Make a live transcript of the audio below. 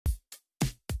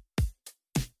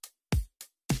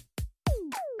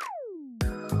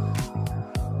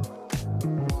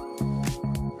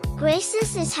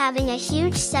Grace's is having a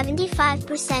huge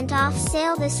 75% off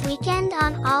sale this weekend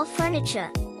on all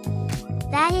furniture.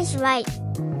 That is right.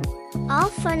 All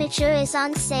furniture is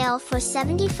on sale for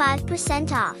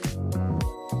 75% off.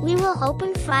 We will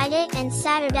open Friday and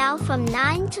Saturday from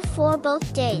 9 to 4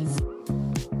 both days.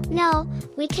 No,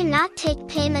 we cannot take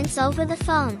payments over the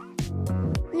phone.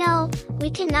 No, we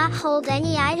cannot hold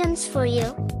any items for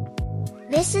you.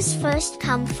 This is first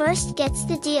come first gets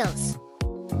the deals.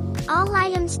 All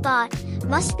items bought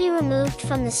must be removed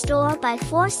from the store by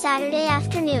 4 Saturday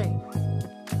afternoon.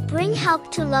 Bring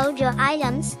help to load your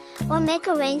items, or make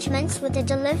arrangements with a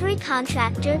delivery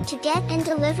contractor to get and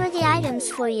deliver the items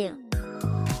for you.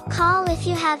 Call if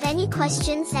you have any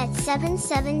questions at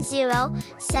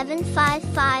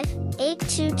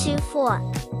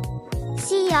 770-755-8224.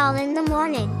 See y'all in the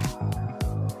morning.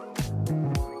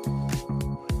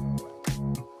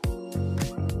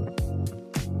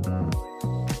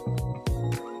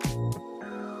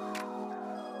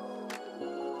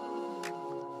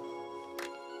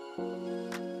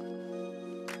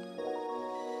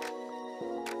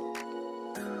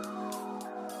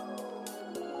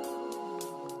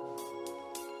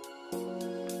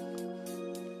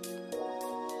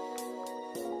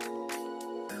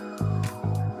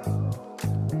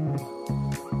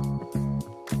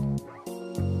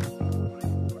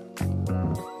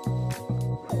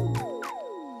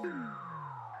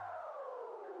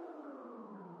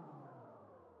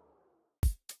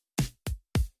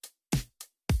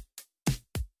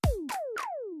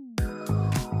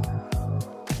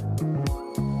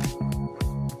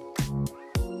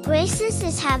 Grace's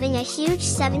is having a huge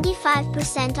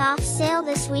 75% off sale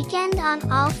this weekend on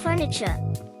all furniture.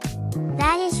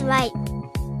 That is right.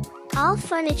 All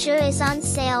furniture is on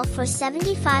sale for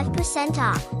 75%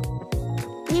 off.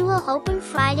 We will open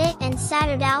Friday and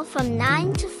Saturday from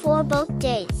 9 to 4 both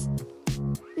days.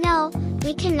 No,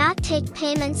 we cannot take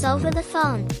payments over the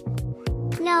phone.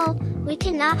 No, we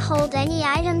cannot hold any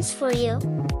items for you.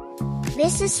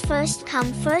 This is first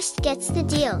come first gets the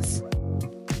deals.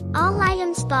 All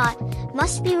items bought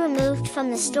must be removed from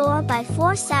the store by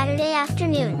 4 Saturday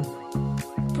afternoon.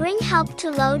 Bring help to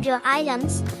load your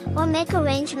items, or make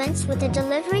arrangements with a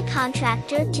delivery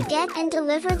contractor to get and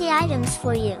deliver the items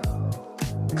for you.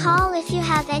 Call if you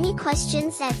have any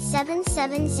questions at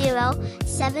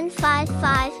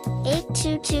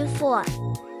 770-755-8224.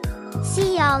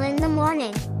 See y'all in the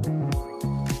morning.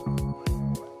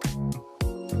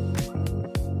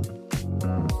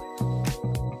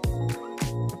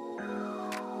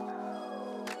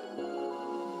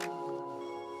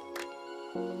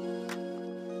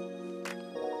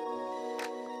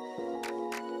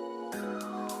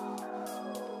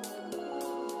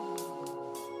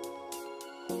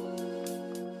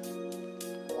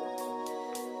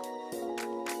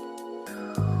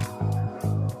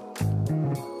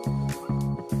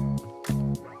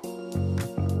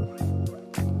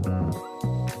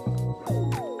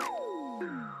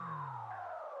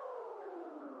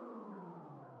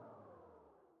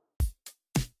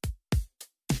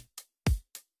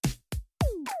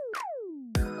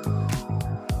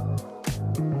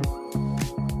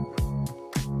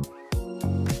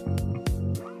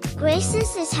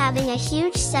 Grace's is having a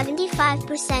huge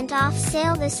 75% off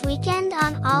sale this weekend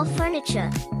on all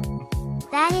furniture.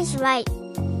 That is right.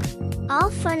 All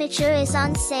furniture is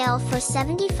on sale for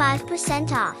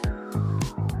 75% off.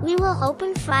 We will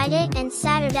open Friday and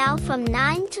Saturday from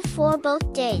 9 to 4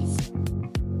 both days.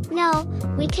 No,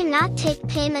 we cannot take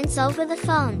payments over the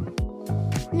phone.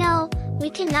 No, we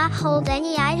cannot hold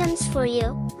any items for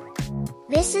you.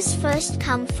 This is first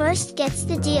come first gets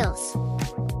the deals.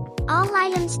 All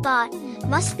items bought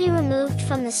must be removed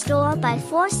from the store by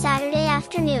 4 Saturday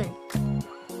afternoon.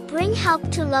 Bring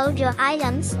help to load your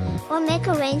items, or make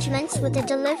arrangements with a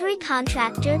delivery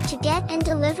contractor to get and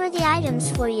deliver the items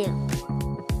for you.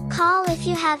 Call if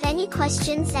you have any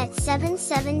questions at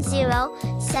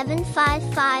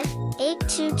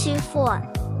 770-755-8224.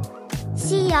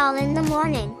 See y'all in the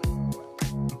morning.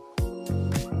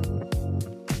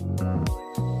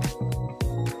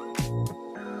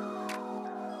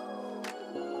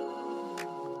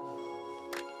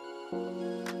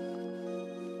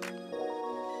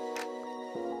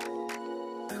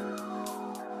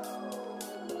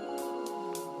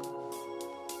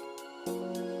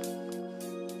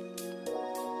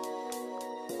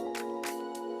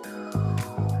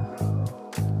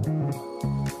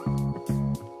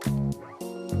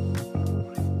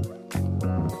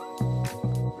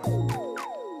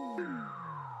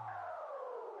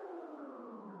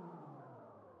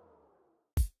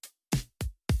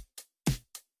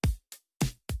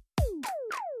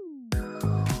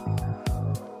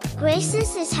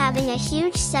 Grace's is having a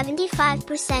huge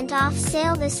 75% off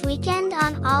sale this weekend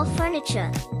on all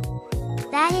furniture.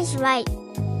 That is right.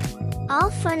 All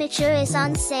furniture is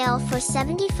on sale for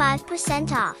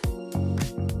 75% off.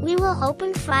 We will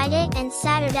open Friday and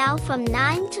Saturday from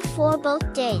 9 to 4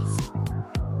 both days.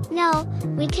 No,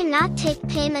 we cannot take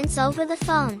payments over the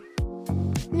phone.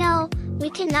 No, we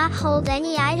cannot hold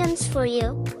any items for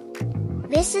you.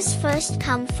 This is first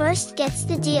come first gets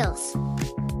the deals.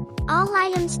 All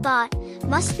items bought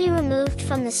must be removed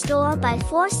from the store by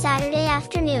 4 Saturday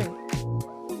afternoon.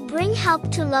 Bring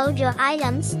help to load your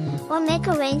items, or make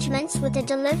arrangements with a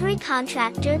delivery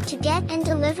contractor to get and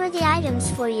deliver the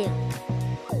items for you.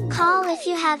 Call if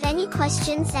you have any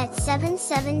questions at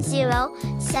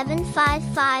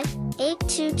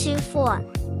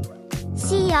 770-755-8224.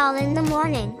 See y'all in the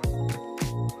morning.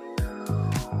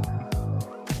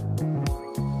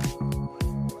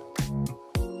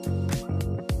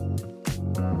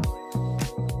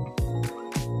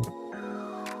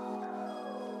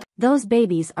 Those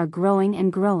babies are growing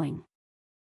and growing.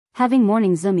 Having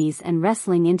morning zoomies and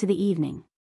wrestling into the evening.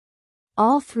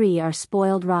 All 3 are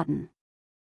spoiled rotten.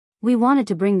 We wanted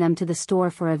to bring them to the store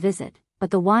for a visit,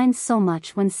 but the whines so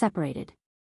much when separated.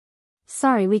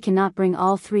 Sorry we cannot bring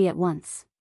all 3 at once.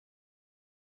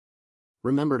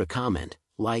 Remember to comment,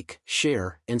 like,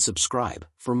 share, and subscribe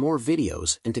for more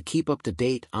videos and to keep up to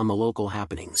date on the local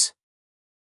happenings.